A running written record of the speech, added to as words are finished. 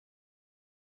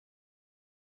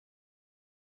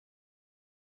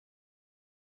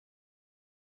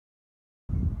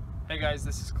Hey guys,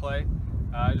 this is Clay.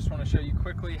 I just want to show you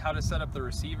quickly how to set up the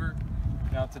receiver.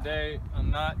 Now today I'm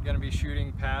not going to be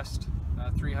shooting past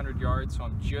 300 yards, so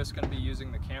I'm just going to be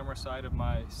using the camera side of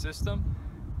my system,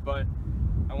 but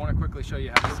I want to quickly show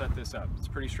you how to set this up. It's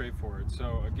pretty straightforward.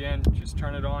 So again, just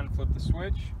turn it on, flip the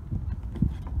switch.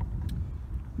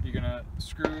 You're going to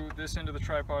screw this into the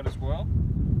tripod as well.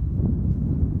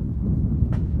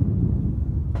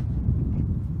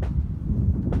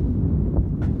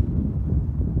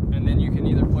 And then you can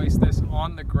either place this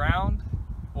on the ground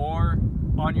or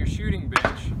on your shooting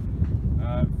bench,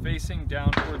 facing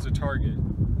down towards a target.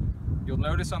 You'll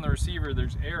notice on the receiver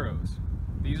there's arrows.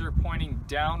 These are pointing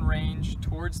downrange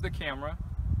towards the camera.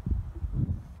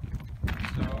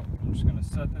 So I'm just going to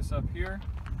set this up here.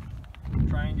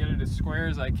 Try and get it as square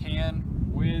as I can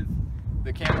with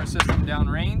the camera system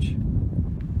downrange.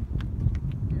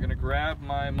 I'm going to grab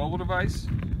my mobile device.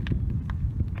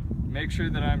 Make sure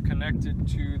that I'm connected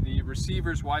to the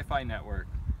receiver's Wi-Fi network.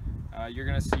 You're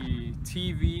going to see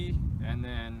TV and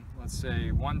then let's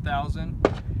say 1000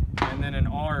 and then an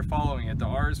R following it. The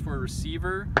R is for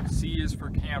receiver, C is for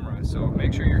camera. So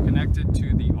make sure you're connected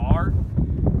to the R,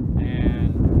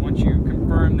 and once you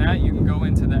confirm that, you can go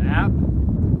into the app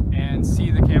and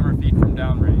see the camera feed from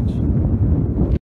downrange.